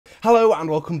Hello and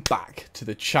welcome back to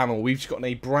the channel. We've just gotten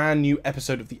a brand new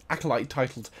episode of the Acolyte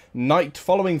titled Night.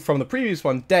 Following from the previous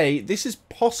one, Day. This is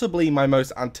possibly my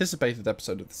most anticipated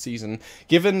episode of the season,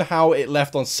 given how it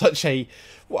left on such a,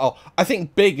 well, I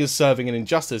think big as serving an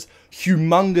injustice,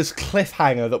 humongous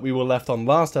cliffhanger that we were left on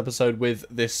last episode with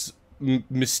this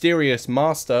mysterious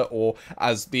master, or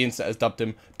as the internet has dubbed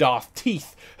him, Darth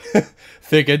Teeth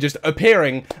figure just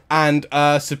appearing and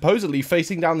supposedly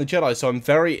facing down the Jedi. So I'm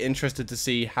very interested to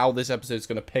see how this episode is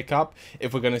going to pick up,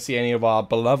 if we're going to see any of our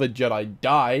beloved Jedi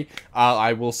die.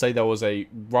 I will say there was a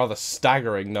rather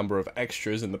staggering number of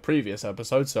extras in the previous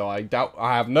episode, so I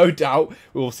have no doubt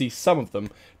we will see some of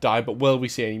them die. But will we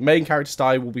see any main characters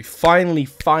die? Will we finally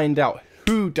find out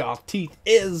who Darth Teeth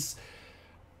is?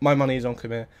 My money is on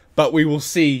Khmer. But we will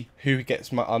see who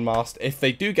gets unmasked, if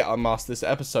they do get unmasked this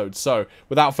episode. So,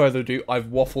 without further ado, I've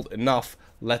waffled enough.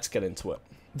 Let's get into it.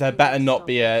 There better not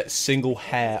be a single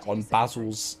hair on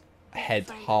Basil's head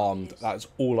harmed. That's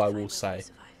all I will say.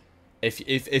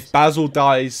 If Basil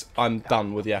dies, I'm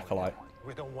done with the Acolyte.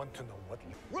 We don't want to know what.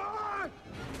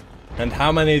 And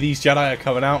how many of these Jedi are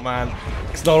coming out, man?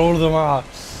 Because not all of them are.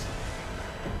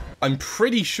 I'm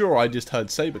pretty sure I just heard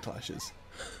saber clashes.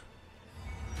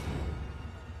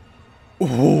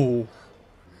 Ooh.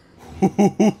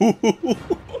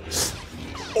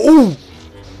 Oh!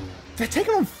 They're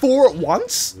taking on 4 at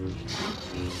once?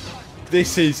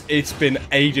 It's been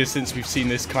ages since we've seen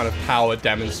this kind of power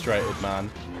demonstrated,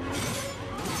 man.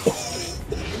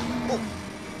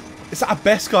 Is that a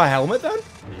Beskar helmet, then?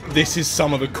 This is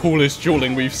some of the coolest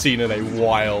dueling we've seen in a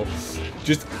while.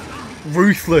 Just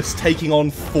ruthless, taking on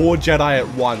 4 Jedi at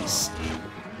once.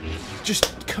 Just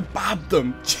kebab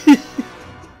them.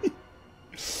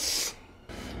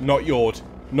 Not Yord.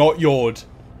 Not Yord.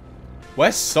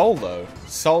 Where's Sol, though?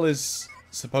 Sol is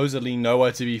supposedly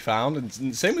nowhere to be found,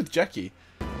 and same with Jackie.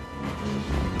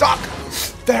 Duck!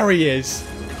 There he is!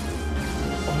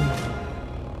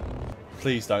 Oh.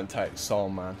 Please don't text Sol,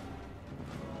 man.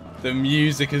 The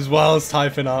music as well is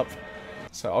typing up.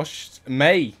 So,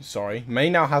 May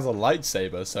now has a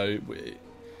lightsaber, so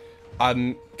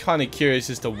I'm kind of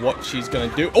curious as to what she's going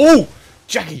to do. Oh!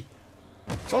 Jackie!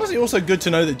 It's honestly also good to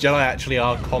know that Jedi actually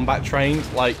are combat trained,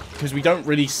 like, because we don't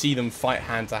really see them fight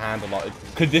hand to hand a lot.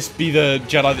 Could this be the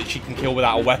Jedi that she can kill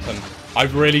without a weapon? I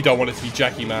really don't want it to be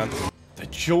Jackie, man. The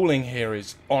dueling here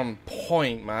is on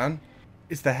point, man.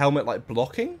 Is the helmet, like,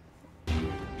 blocking?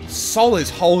 Sol is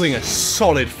holding a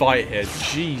solid fight here.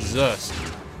 Jesus.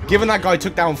 Given that guy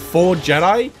took down 4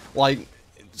 Jedi, like,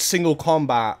 single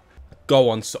combat, go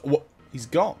on. What? He's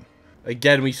gone.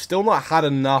 Again, we've still not had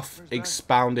enough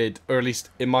expounded, or at least,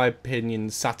 in my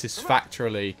opinion,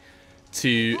 satisfactorily,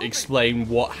 to explain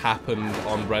what happened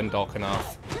on Rendok and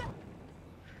Arth.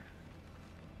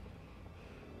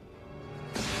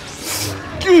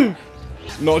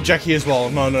 Not Jackie as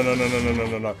well. No.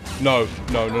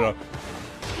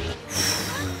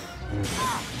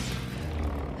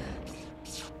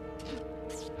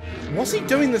 What's he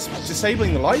doing that's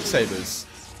disabling the lightsabers?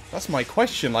 That's my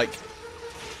question, like...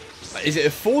 Is it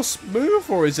a force move,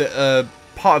 or is it a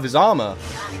part of his armor?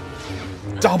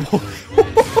 Double.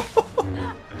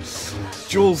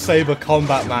 Dual saber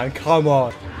combat, man. Come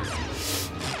on.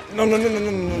 No.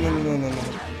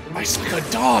 I speak a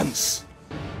dance.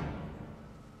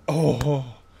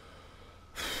 Oh.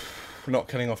 We're not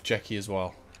killing off Jackie as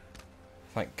well.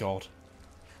 Thank God.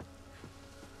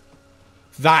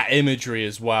 That imagery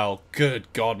as well. Good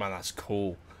God, man. That's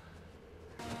cool.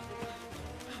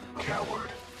 Coward.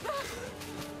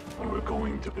 You were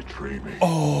going to betray me.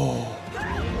 Oh.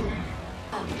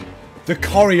 The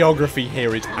choreography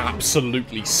here is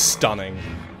absolutely stunning.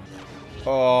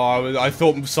 Oh, I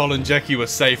thought Sol and Jackie were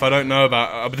safe. I don't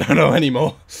know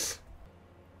anymore.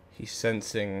 She's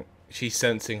sensing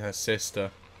her sister.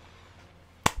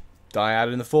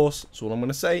 Dyad in the Force. That's all I'm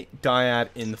gonna say. Dyad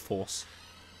in the Force.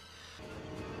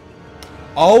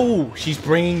 Oh, she's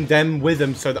bringing them with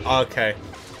them so that, okay.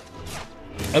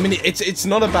 I mean, it's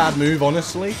not a bad move,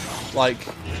 honestly. Like,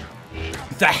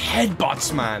 the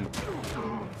headbutts, man.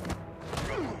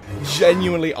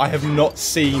 Genuinely, I have not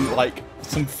seen, like,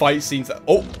 some fight scenes that...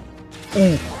 Oh!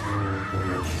 Ooh!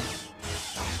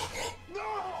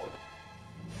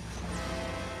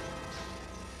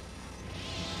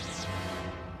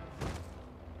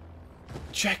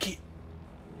 Jackie!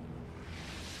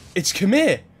 It's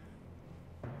Khmer!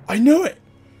 I knew it!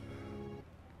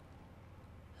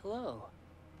 Hello.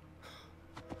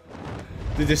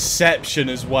 The deception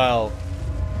as well.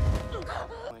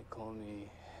 Might call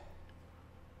me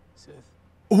Sith.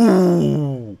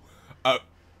 Ooh!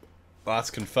 That's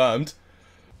confirmed.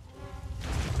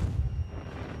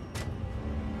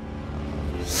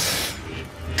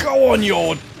 Go on,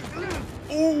 Yord!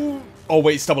 Ooh. Oh,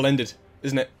 wait, it's double-ended,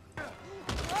 isn't it?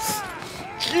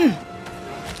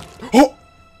 Oh!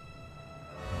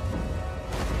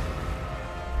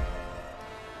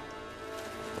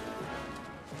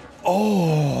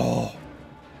 Oh!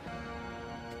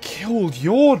 Killed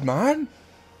Yord, man!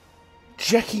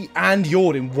 Jackie and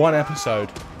Yord in one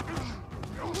episode.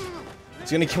 Is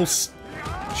he gonna kill...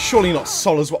 Surely not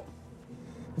Sol as well.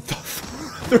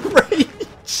 The rage!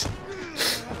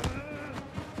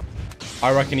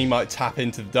 I reckon he might tap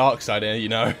into the dark side here, you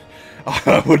know.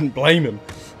 I wouldn't blame him.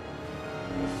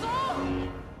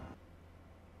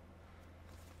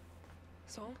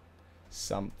 Sol?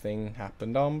 Something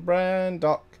happened on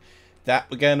Brandok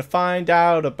that we're gonna find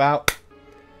out about.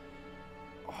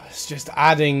 Oh, it's just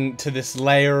adding to this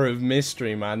layer of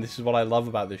mystery, man. This is what I love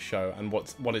about this show, and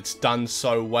what it's done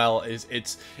so well is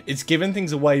it's given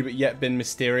things away but yet been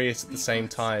mysterious at the same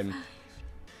time.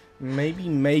 Maybe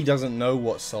May doesn't know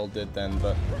what Sol did then,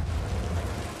 but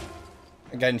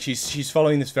again, she's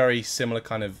following this very similar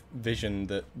kind of vision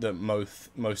that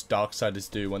most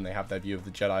Darksiders do when they have their view of the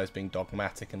Jedi as being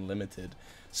dogmatic and limited.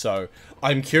 So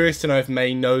I'm curious to know if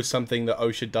May knows something that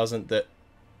Osha doesn't, that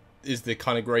is the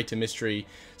kind of greater mystery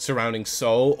surrounding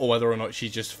Sol, or whether or not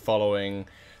she's just following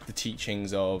the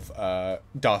teachings of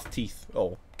Darth Teeth,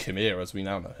 or Khmer as we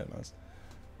now know him as.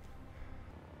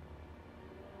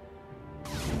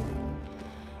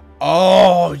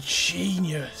 Oh,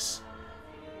 genius!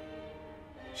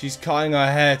 She's cutting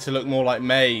her hair to look more like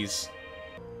May's.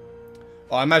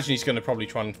 Well, I imagine he's going to probably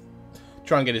try and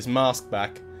get his mask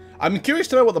back. I'm curious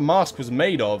to know what the mask was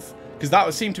made of, because that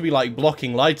would seem to be like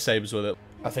blocking lightsabers with it.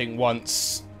 I think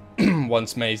once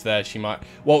once May's there, she might...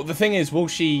 Well, the thing is, will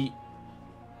she...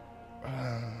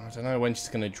 I don't know when she's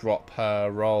going to drop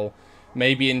her role.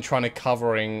 Maybe in trying to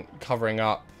covering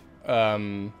up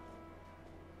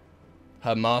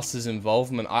her master's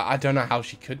involvement. I don't know how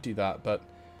she could do that, but...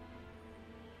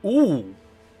 Ooh!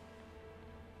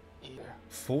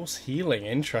 Force healing,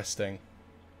 interesting.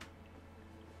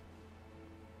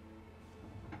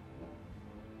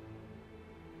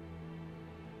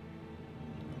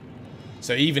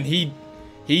 So even he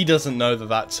doesn't know that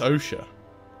that's Osha.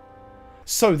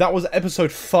 So that was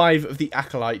episode 5 of the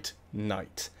Acolyte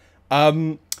Night.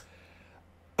 I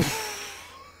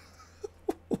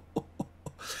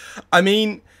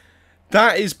mean,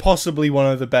 that is possibly one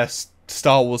of the best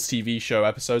Star Wars TV show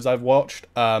episodes I've watched.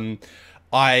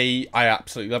 I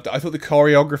absolutely loved it. I thought the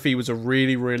choreography was a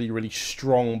really, really, really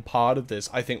strong part of this.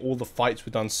 I think all the fights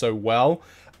were done so well.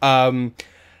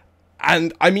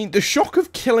 And, I mean, the shock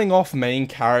of killing off main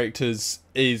characters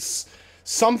is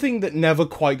something that never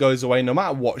quite goes away, no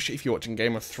matter what, if you're watching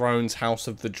Game of Thrones, House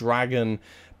of the Dragon.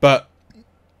 But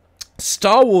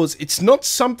Star Wars, it's not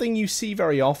something you see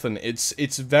very often.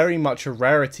 It's very much a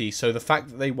rarity. So the fact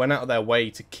that they went out of their way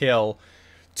to kill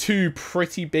two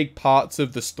pretty big parts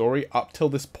of the story up till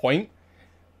this point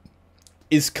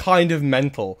is kind of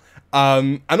mental.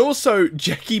 And also,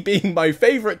 Jackie being my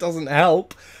favourite doesn't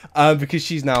help, because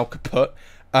she's now kaput.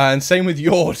 And same with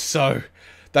Yord, so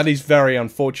that is very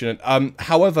unfortunate.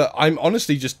 However, I'm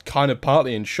honestly just kind of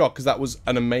partly in shock, because that was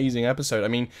an amazing episode. I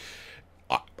mean,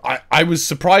 I was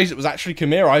surprised it was actually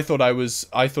Khmer. I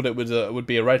thought it would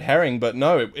be a red herring, but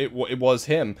no, it was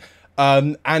him.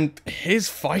 And his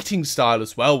fighting style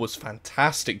as well was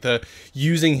fantastic. The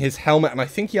using his helmet, and I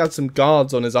think he had some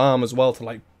guards on his arm as well to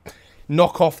like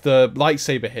knock off the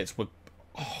lightsaber hits.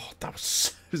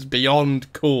 That was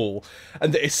beyond cool.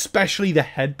 And especially the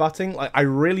headbutting. Like, I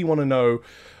really want to know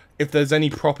if there's any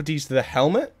properties to the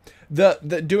helmet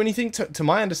that do anything. To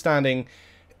my understanding,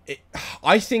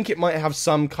 I think it might have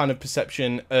some kind of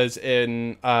perception, as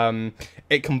in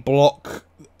it can block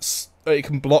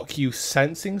you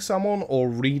sensing someone or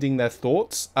reading their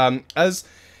thoughts. As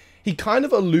he kind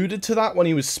of alluded to that when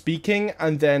he was speaking,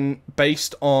 and then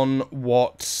based on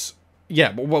what...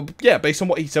 based on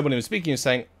what he said when he was speaking, he was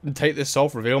saying, take this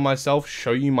off, reveal myself,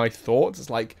 show you my thoughts. It's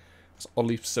like, it's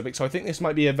oddly specific. So I think this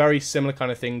might be a very similar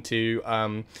kind of thing to,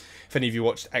 if any of you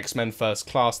watched X-Men First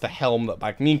Class, the helm that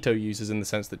Magneto uses, in the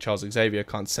sense that Charles Xavier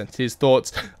can't sense his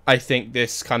thoughts. I think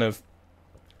this kind of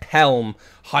helm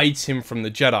hides him from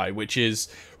the Jedi, which is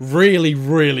really,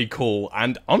 really cool,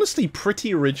 and honestly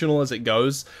pretty original as it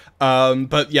goes.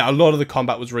 But yeah, a lot of the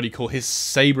combat was really cool. His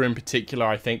saber in particular,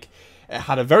 I think, it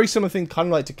had a very similar thing, kind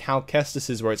of like to Cal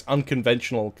Kestis's, where it's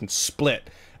unconventional, can split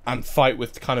and fight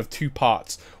with kind of two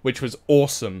parts, which was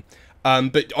awesome.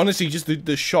 But honestly, just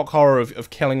the shock horror of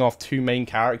killing off two main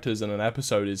characters in an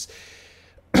episode is...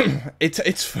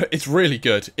 it's really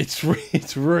good. It's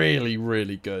really,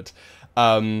 really good.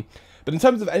 But in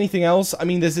terms of anything else, I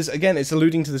mean, there's this, again, it's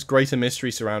alluding to this greater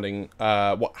mystery surrounding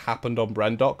what happened on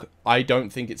Brendok. I don't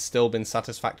think it's still been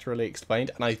satisfactorily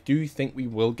explained, and I do think we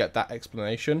will get that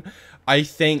explanation. I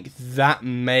think that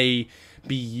may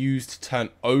be used to turn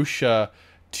Osha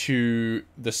to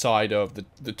the side of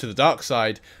the dark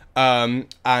side,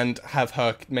 and have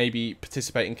her maybe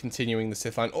participate in continuing the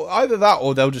Sith line, or either that,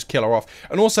 or they'll just kill her off.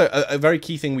 And also, a very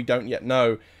key thing we don't yet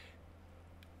know,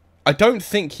 I don't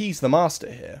think he's the master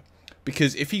here,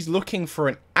 because if he's looking for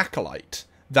an acolyte,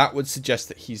 that would suggest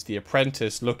that he's the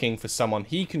apprentice looking for someone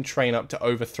he can train up to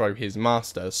overthrow his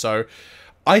master. So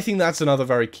I think that's another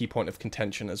very key point of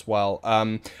contention as well.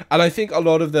 And I think a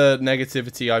lot of the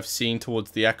negativity I've seen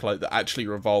towards the Acolyte that actually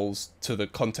revolves to the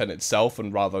content itself,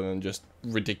 and rather than just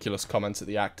ridiculous comments at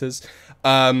the actors,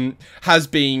 has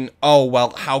been, oh,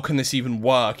 well, how can this even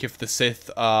work if the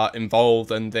Sith are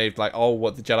involved? And they've like, oh,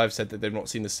 what the Jedi have said that they've not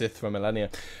seen the Sith for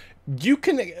millennia. You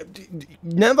can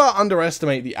never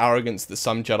underestimate the arrogance that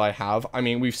some Jedi have. I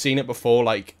mean, we've seen it before,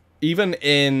 like, even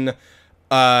in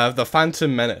The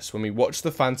Phantom Menace. When we watch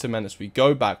The Phantom Menace, we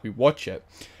go back, we watch it,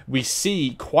 we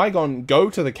see Qui-Gon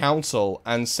go to the council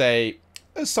and say,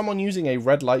 there's someone using a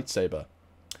red lightsaber.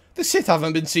 The Sith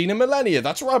haven't been seen in millennia,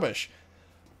 that's rubbish.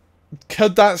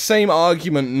 Could that same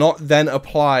argument not then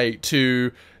apply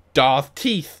to Darth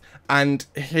Teeth and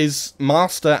his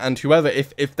master and whoever,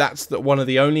 if that's one of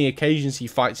the only occasions he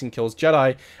fights and kills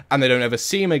Jedi, and they don't ever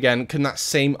see him again? Can that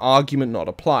same argument not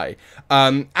apply?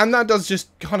 And that does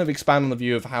just kind of expand on the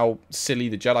view of how silly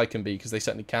the Jedi can be, because they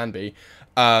certainly can be.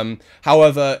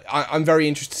 However, I'm very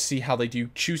interested to see how they do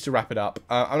choose to wrap it up.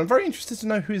 And I'm very interested to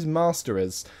know who his master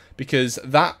is, because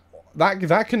that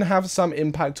can have some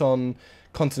impact on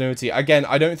continuity. Again,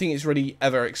 I don't think it's really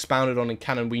ever expounded on in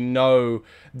canon. We know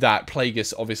that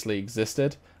Plagueis obviously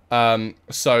existed.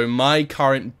 So my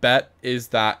current bet is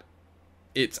that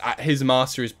it's his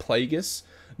master is Plagueis,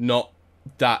 not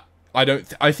that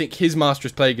I think his master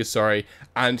is Plagueis, sorry,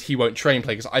 and he won't train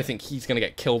Plagueis. I think he's going to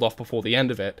get killed off before the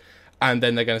end of it. And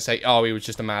then they're going to say, oh, he was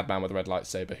just a madman with a red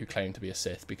lightsaber who claimed to be a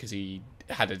Sith because he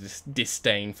had a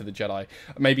disdain for the Jedi.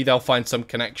 Maybe they'll find some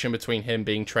connection between him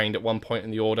being trained at one point in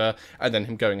the Order and then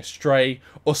him going astray,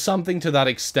 or something to that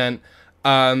extent.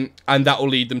 And that will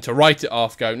lead them to write it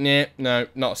off, go, nah, no,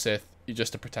 not a Sith, you're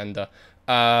just a pretender.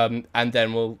 And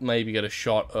then we'll maybe get a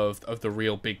shot of the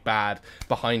real big bad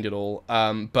behind it all.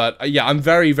 But yeah, I'm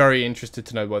very, very interested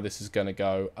to know where this is going to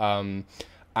go.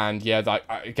 And yeah,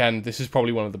 again, this is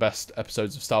probably one of the best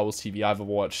episodes of Star Wars TV I've ever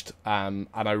watched. And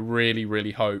I really,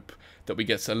 really hope that we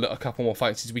get a couple more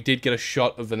fights. We did get a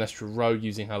shot of Vanessa Rowe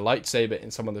using her lightsaber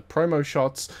in some of the promo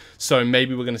shots. So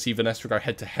maybe we're going to see Vanessa go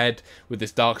head-to-head with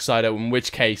this Darksider, in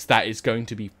which case that is going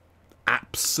to be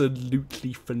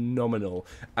absolutely phenomenal,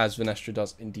 as Vanessa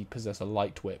does indeed possess a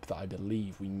light whip that I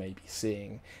believe we may be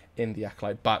seeing in the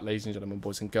Acolyte. But ladies and gentlemen,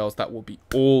 boys and girls, that will be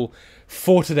all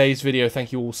for today's video.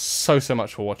 Thank you all so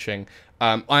much for watching.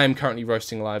 I am currently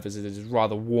roasting live as it is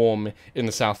rather warm in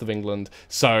the south of England,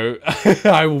 so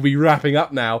I will be wrapping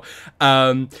up now.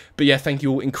 But yeah, thank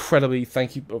you all incredibly,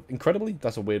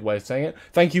 that's a weird way of saying it.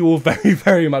 Thank you all very,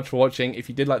 very much for watching. If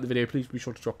you did like the video, please be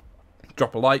sure to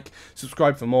drop a like,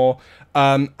 subscribe for more,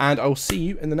 and I will see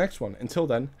you in the next one. Until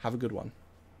then, have a good one.